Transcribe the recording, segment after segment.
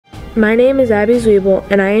My name is Abby Zwiebel,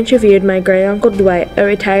 and I interviewed my great-uncle Dwight, a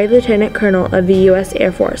retired lieutenant colonel of the U.S.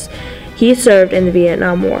 Air Force. He served in the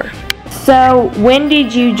Vietnam War. So, when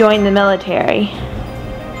did you join the military?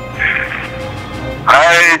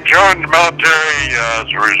 I joined the military as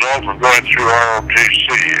a result of going through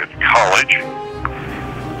ROTC at college.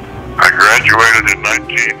 I graduated in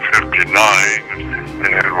 1959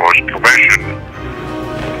 and was commissioned.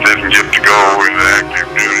 Didn't get to go into active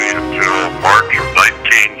duty until March of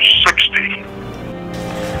 1960.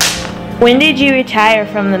 When did you retire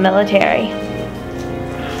from the military?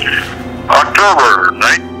 October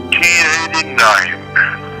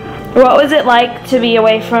 1989. What was it like to be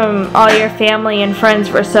away from all your family and friends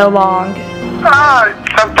for so long?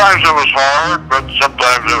 Sometimes it was hard, but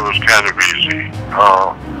sometimes it was kind of easy.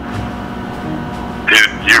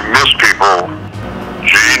 You miss people.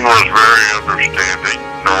 Gene was very understanding,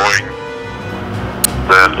 knowing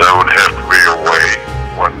that I would have to be away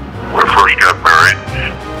when we first got married.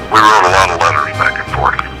 We wrote a lot of letters back and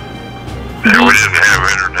forth. And we didn't have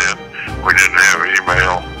internet. We didn't have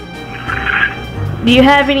email. Do you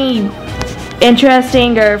have any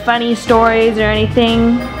interesting or funny stories or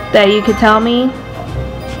anything that you could tell me?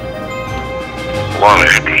 A lot of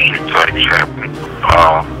interesting things happening.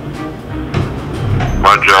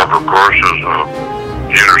 My job, of course, as a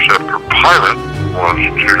interceptor pilot was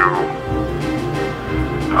to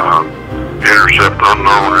intercept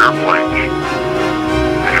unknown airplanes.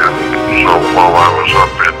 And so while I was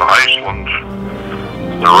up in Iceland,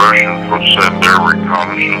 the Russians would send their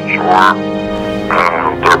reconnaissance or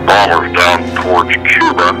their bombers down towards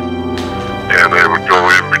Cuba, and they would go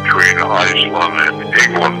in between Iceland and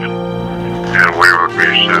England, and we would be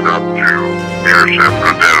sent up to intercept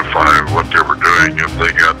and identify what they were doing if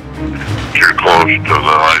they got too close to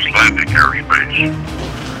the Icelandic airspace.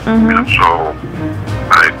 And so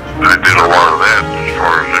I did a lot of that as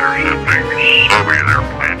far as intercepting Soviet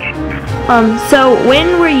airplanes. So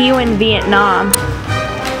when were you in Vietnam?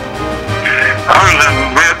 I was in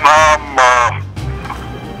Vietnam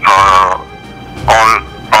on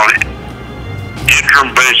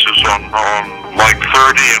interim basis on like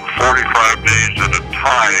 30 and 45 days at a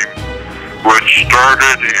time, which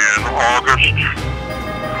started in August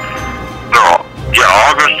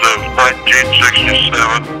of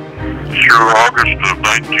 1967 through August of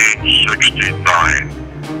 1969.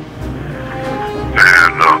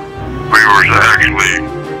 And we were actually,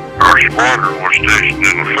 our squadron was stationed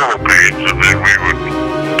in the Philippines, and then we would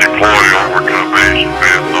deploy over to a base in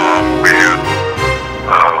Vietnam. We had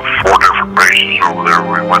 4 different bases over there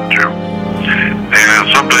we went to. And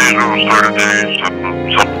some days it was 30 days, some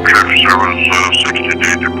trips there was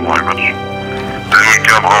 60-day deployments. Then we'd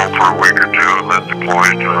come home for a week or two and then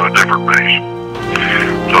deploy to a different base.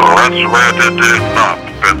 So that's the way I did Vietnam.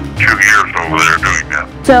 Spent 2 years over there doing that.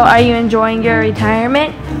 So are you enjoying your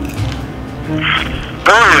retirement?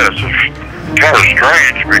 Oh yes, it's kind of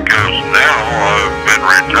strange because now I've been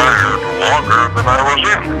retired longer than I was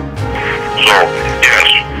in. So,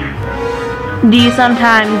 yes. Do you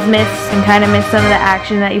sometimes miss some of the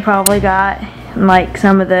action that you probably got? Like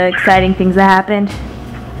some of the exciting things that happened?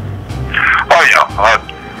 Oh yeah, I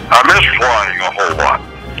miss flying a whole lot.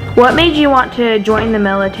 What made you want to join the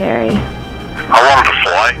military? I wanted to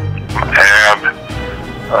fly, and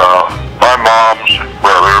my mom's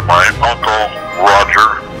brother, my Uncle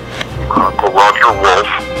Roger Wolf,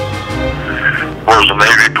 was a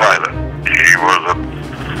Navy pilot. He was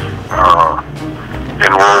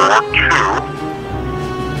in World War II,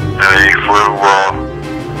 and he flew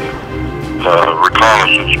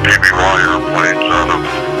reconnaissance PBY airplanes out of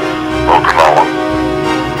Okinawa.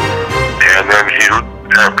 And then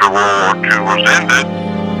after World War II was ended,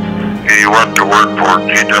 he went to work for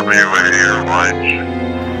TWA Airlines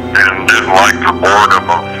and didn't like the boredom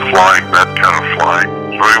of flying that kind of flying,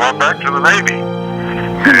 so he went back to the Navy.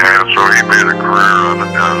 And so he made a career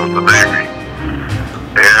out of the Navy.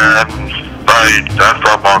 And I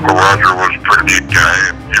thought Uncle Roger was a pretty neat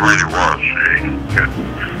guy. He really was.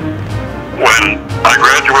 When I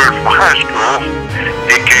graduated from high school,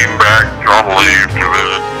 he came back on leave to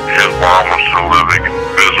visit. His mom was still living and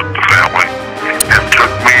visit the family, and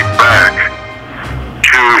took me back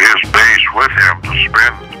to his base with him to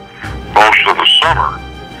spend most of the summer.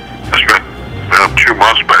 I spent 2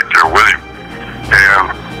 months back there with him,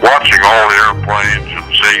 and watching all the airplanes and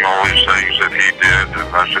seeing all these things that he did,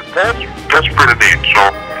 and I said, that's pretty neat. So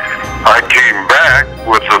I came back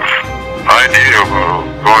with the idea of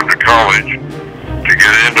going to college to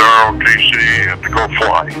get into ROTC and to go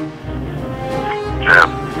fly.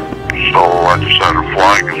 And so I decided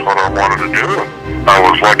flying is what I wanted to do. I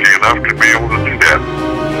was lucky enough to be able to do that.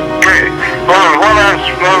 Okay, well, there's one last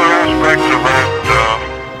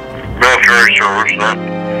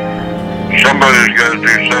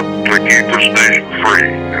do something to keep this nation free.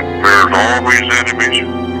 There's always enemies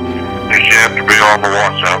that you have to be on the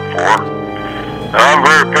watch out for. I'm a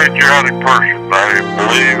very patriotic person. I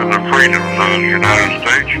believe in the freedoms of the United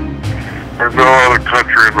States. There's no other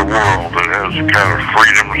country in the world that has the kind of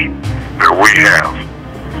freedoms that we have.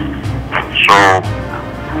 So,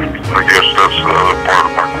 I guess that's the other part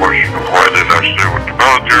of my question. Why did I stay with the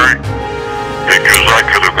military? Because I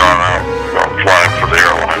could have gone out and flying for the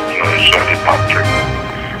airlines, and I decided not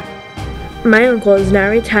to. My uncle is now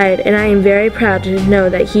retired, and I am very proud to know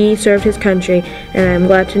that he served his country, and I am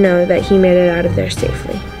glad to know that he made it out of there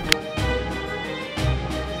safely.